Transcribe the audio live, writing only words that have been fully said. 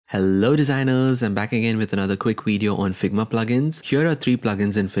Hello designers, I'm back again with another quick video on Figma plugins. Here are 3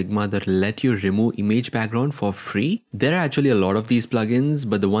 plugins in Figma that let you remove image background for free. There are actually a lot of these plugins,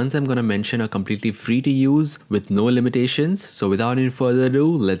 but the ones I'm going to mention are completely free to use with no limitations. So without any further ado,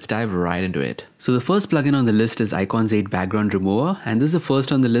 let's dive right into it. So the first plugin on the list is Icons 8 Background Remover, and this is the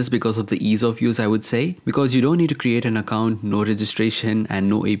first on the list because of the ease of use, I would say, because you don't need to create an account, no registration and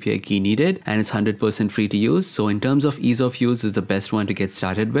no API key needed, and it's 100% free to use. So in terms of ease of use, is the best one to get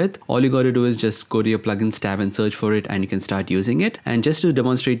started with. All you got to do is just go to your plugins tab and search for it and you can start using it. And just to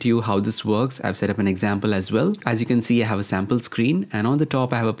demonstrate to you how this works, I've set up an example as well. As you can see, I have a sample screen and on the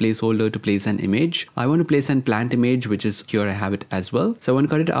top I have a placeholder to place an image. I want to place an plant image, which is here. I have it as well. So I want to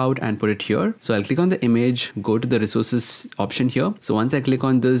cut it out and put it here. So I'll click on the image, go to the resources option here. So once I click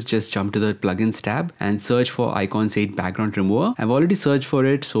on this, just jump to the plugins tab and search for Icons 8 Background Remover. I've already searched for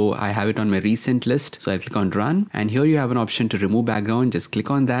it, so I have it on my recent list. So I click on run and here you have an option to remove background. Just click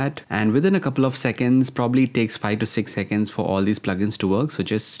on that. And within a couple of seconds, probably it takes 5 to 6 seconds for all these plugins to work. So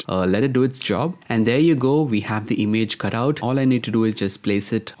just let it do its job. And there you go. We have the image cut out. All I need to do is just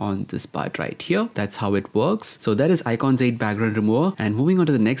place it on this part right here. That's how it works. So that is Icons 8 Background Remover. And moving on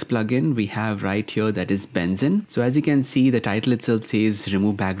to the next plugin we have right here, that is Benzene. So as you can see, the title itself says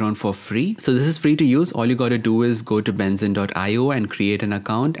remove background for free. So this is free to use. All you got to do is go to benzene.io and create an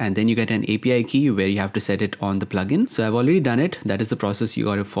account, and then you get an API key where you have to set it on the plugin. So I've already done it. That is the process you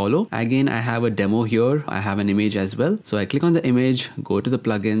got to follow. Again, I have a demo here. I have an image as well. So I click on the image, go to the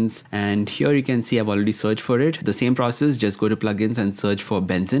plugins, and here you can see I've already searched for it. The same process, just go to plugins and search for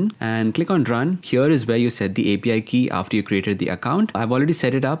Benzene and click on run. Here is where you set the API key after you created the account. I've already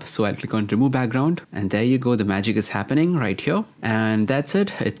set it up, so I'll click on remove background, and there you go. The magic is happening right here. And that's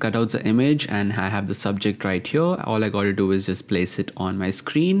it. It cut out the image and I have the subject right here. All I got to do is just place it on my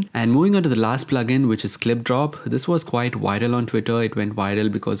screen. And moving on to the last plugin, which is Clip Drop. This was quite viral on Twitter. It went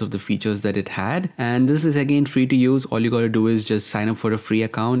viral because of the features that it had, and this is again free to use. All you got to do is just sign up for a free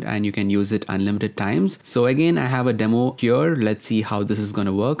account and you can use it unlimited times. So again, I have a demo here. Let's see how this is going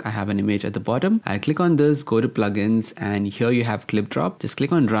to work. I have an image at the bottom. I click on this, go to plugins, and here you have Clip Drop. Just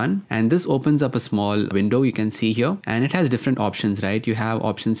click on run and this opens up a small window you can see here, and it has different options, right? You have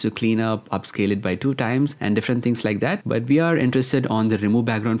options to clean up, upscale it by 2 times and different things like that, but we are interested on the remove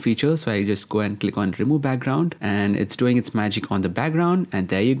background feature. So I just go and click on remove background and it's doing its magic on the background, and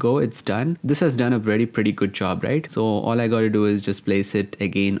there you go, it's done. This has done a pretty good job, right? So all I got to do is just place it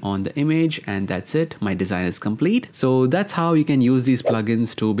again on the image and that's it. My design is complete. So that's how you can use these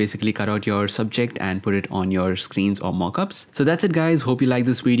plugins to basically cut out your subject and put it on your screens or mockups. So that's it guys. Hope you like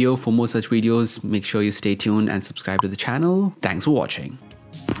this video. For more such videos, make sure you stay tuned and subscribe to the channel. Thanks for watching.